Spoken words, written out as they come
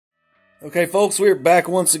Okay, folks, we're back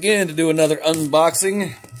once again to do another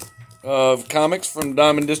unboxing of comics from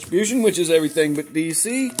Diamond Distribution, which is everything but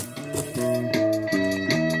DC.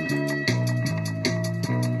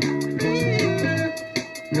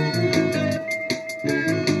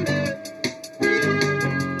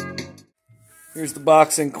 Here's the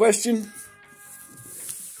box in question.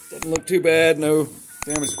 Doesn't look too bad, no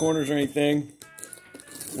damaged corners or anything.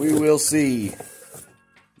 We will see.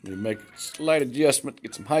 Let me make a slight adjustment,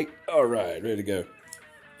 get some height. All right, ready to go.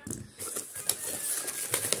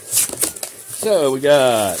 So we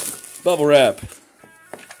got bubble wrap,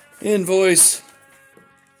 invoice,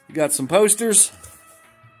 we got some posters.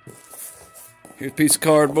 Here's a piece of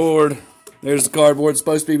cardboard. There's the cardboard, it's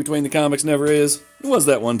supposed to be between the comics, never is. It was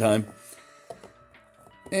that one time.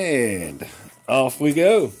 And off we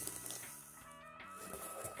go.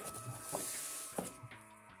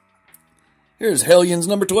 Here's Hellions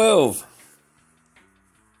number 12.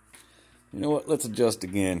 You know what? Let's adjust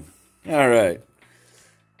again. All right.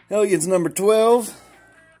 Hellions number 12.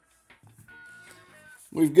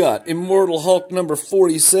 We've got Immortal Hulk number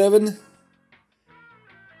 47.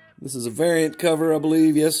 This is a variant cover, I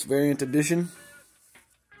believe. Yes, variant edition.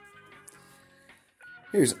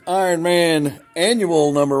 Here's Iron Man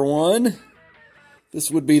Annual number 1.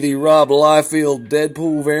 This would be the Rob Liefeld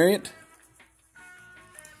Deadpool variant.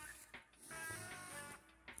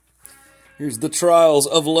 Here's The Trials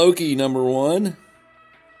of Loki number 1.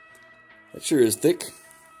 That sure is thick.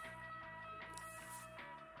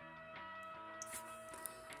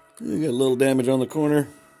 You got a little damage on the corner.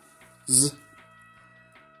 Zzz.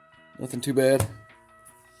 Nothing too bad.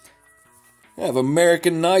 I have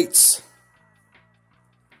American Knights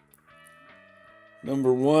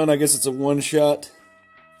number 1. I guess it's a one-shot,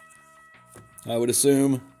 I would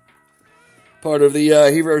assume. Part of the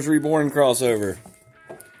Heroes Reborn crossover.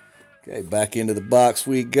 Okay, back into the box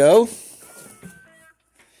we go.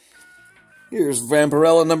 Here's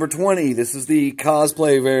Vampirella number 20. This is the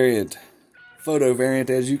cosplay variant. Photo variant,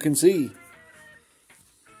 as you can see.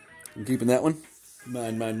 I'm keeping that one.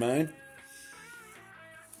 Mine.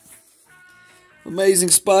 Amazing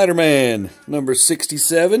Spiderman number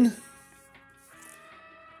 67.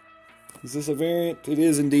 Is this a variant? It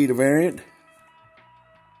is indeed a variant.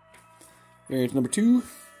 Variant number 2.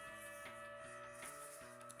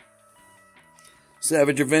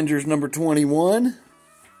 Savage Avengers number 21.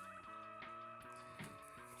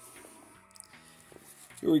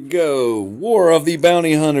 Here we go. War of the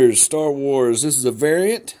Bounty Hunters, Star Wars. This is a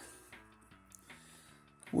variant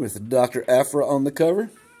with Dr. Aphra on the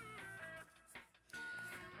cover.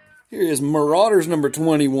 Here is Marauders number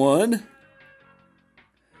 21.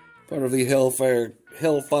 Part of the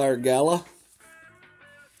Hellfire Gala.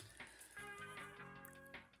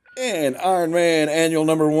 And Iron Man Annual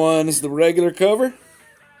number 1 is the regular cover.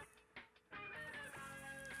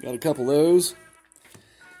 Got a couple of those.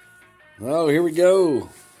 Oh, here we go.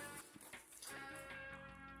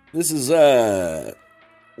 This is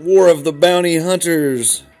War of the Bounty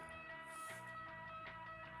Hunters.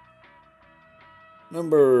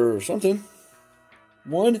 Number something.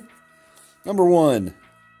 1? Number 1.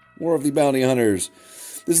 War of the Bounty Hunters.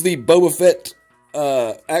 This is the Boba Fett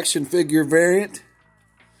action figure variant.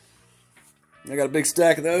 I got a big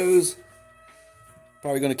stack of those.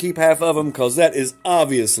 Probably going to keep half of them because that is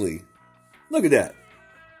obviously, look at that,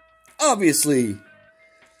 obviously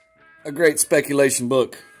a great speculation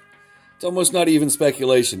book. It's almost not even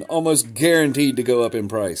speculation, almost guaranteed to go up in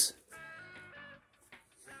price.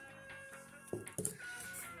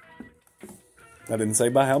 I didn't say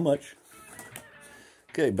by how much.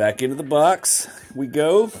 Okay, back into the box we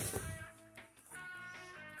go.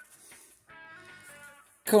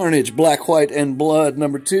 Carnage, Black, White, and Blood,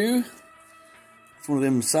 number 2. It's one of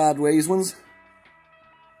them sideways ones.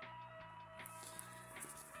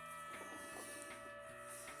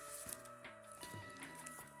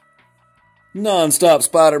 Non-Stop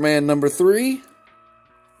Spider-Man, number 3.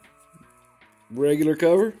 Regular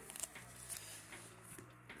cover.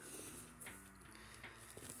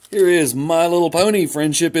 Here is My Little Pony,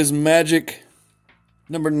 Friendship is Magic,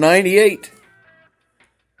 number 98.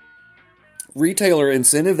 Retailer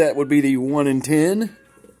incentive, that would be the 1 in 10.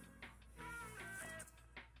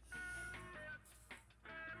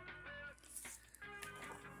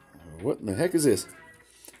 What in the heck is this?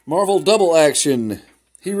 Marvel Double Action,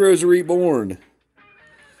 Heroes Reborn.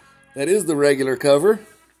 That is the regular cover.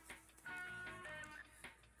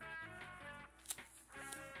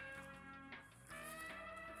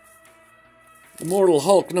 Immortal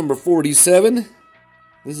Hulk number 47.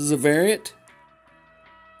 This is a variant.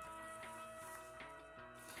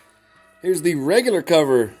 Here's the regular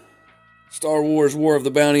cover. Star Wars War of the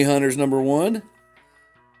Bounty Hunters #1.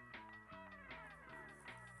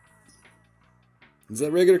 Is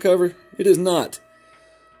that regular cover? It is not.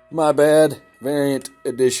 My bad. Variant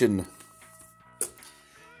edition.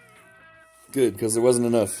 Good, because there wasn't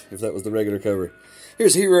enough if that was the regular cover.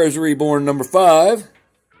 Here's Heroes Reborn #5.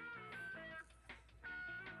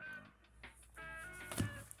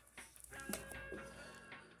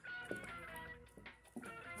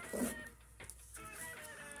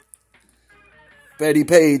 Betty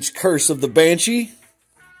Page, Curse of the Banshee.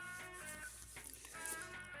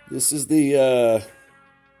 This is the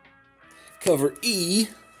cover E.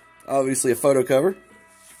 Obviously a photo cover.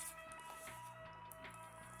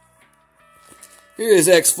 Here is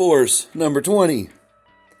X-Force #20.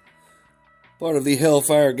 Part of the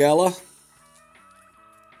Hellfire Gala.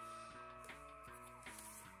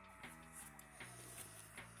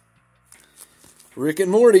 Rick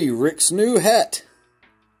and Morty, Rick's new hat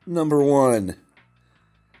 #1.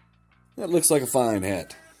 That looks like a fine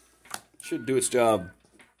hat. Should do its job.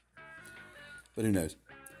 But who knows.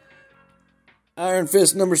 Iron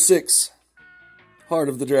Fist #6. Heart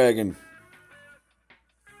of the Dragon.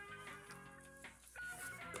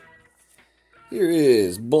 Here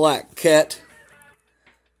is Black Cat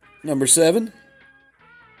 #7.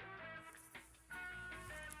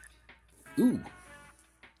 Ooh.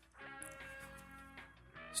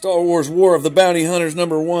 Star Wars War of the Bounty Hunters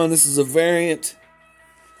 #1. This is a variant.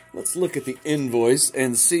 Let's look at the invoice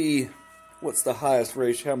and see what's the highest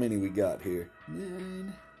ratio. How many we got here?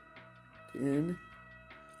 9, 10,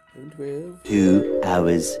 11, 12. 2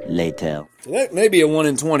 hours later. So that may be a 1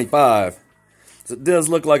 in 25. So it does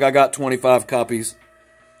look like I got 25 copies,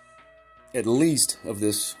 at least, of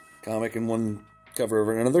this comic in one cover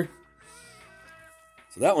over another.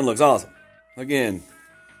 So that one looks awesome. Again,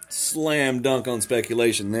 slam dunk on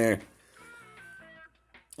speculation there.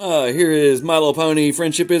 Here is My Little Pony,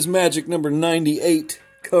 Friendship is Magic #98,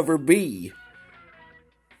 cover B.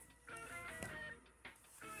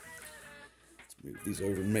 Let's move these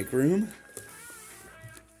over and make room.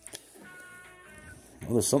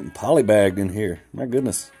 Oh, there's something polybagged in here. My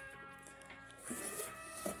goodness.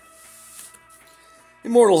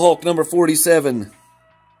 Immortal Hulk #47.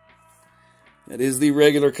 That is the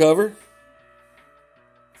regular cover.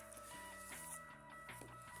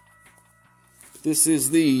 This is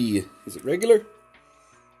the... Is it regular?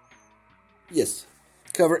 Yes.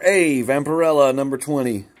 Cover A, Vampirella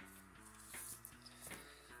 #20.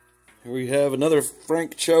 Here we have another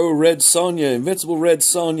Frank Cho Red Sonja, Invincible Red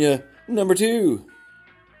Sonja #2.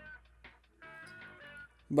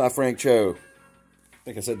 By Frank Cho. I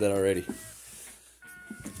think I said that already.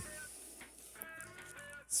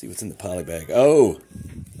 Let's see what's in the poly bag. Oh!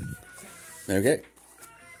 Okay.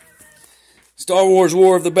 Star Wars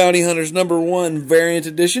War of the Bounty Hunters #1 variant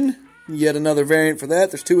edition. Yet another variant for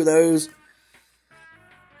that. There's 2 of those.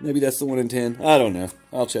 Maybe that's the 1 in 10. I don't know.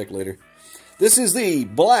 I'll check later. This is the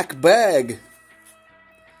Black Bag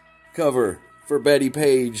cover for Betty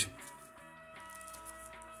Page.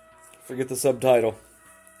 Forget the subtitle.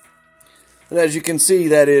 But as you can see,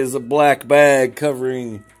 that is a black bag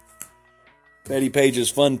covering Betty Page's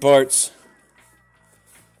fun parts.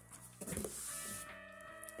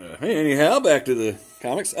 Anyhow, back to the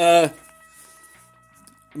comics.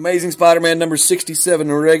 Amazing Spider-Man #67,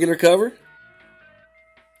 a regular cover.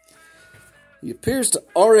 He appears to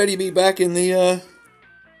already be back in the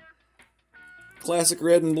classic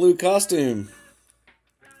red and blue costume.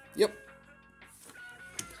 Yep.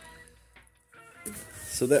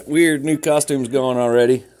 So that weird new costume's gone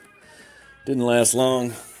already. Didn't last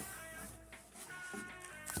long.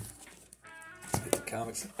 Let's get the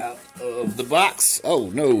comics out of the box.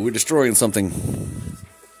 Oh no, we're destroying something.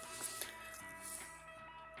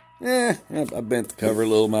 I bent the cover a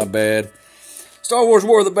little, my bad. Star Wars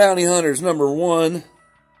War of the Bounty Hunters #1.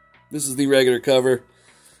 This is the regular cover,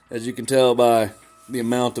 as you can tell by the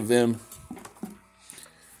amount of them.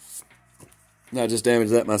 I just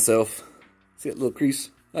damaged that myself. See that little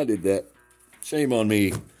crease? I did that. Shame on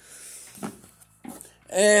me.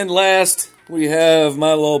 And last, we have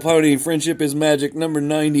My Little Pony, Friendship is Magic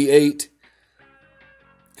 #98,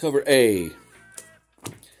 cover A.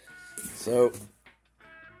 So,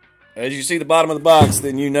 as you see the bottom of the box,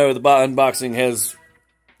 then you know the unboxing has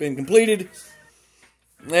been completed.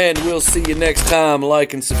 And we'll see you next time.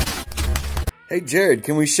 Like and subscribe. Hey Jared,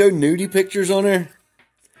 can we show nudie pictures on our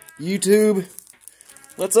YouTube?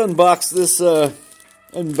 Let's unbox this,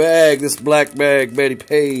 unbag this black bag Betty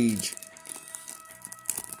Page.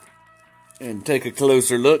 And take a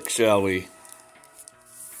closer look, shall we?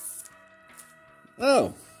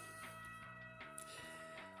 Oh.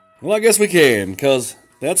 Well, I guess we can, because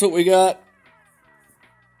That's what we got.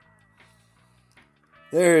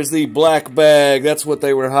 There's the black bag. That's what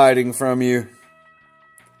they were hiding from you.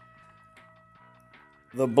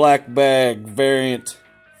 The black bag variant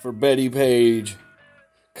for Betty Page.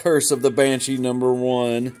 Curse of the Banshee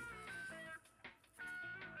 #1.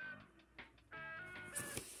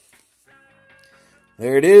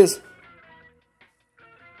 There it is.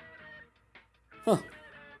 Huh.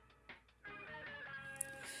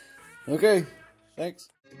 Okay, thanks.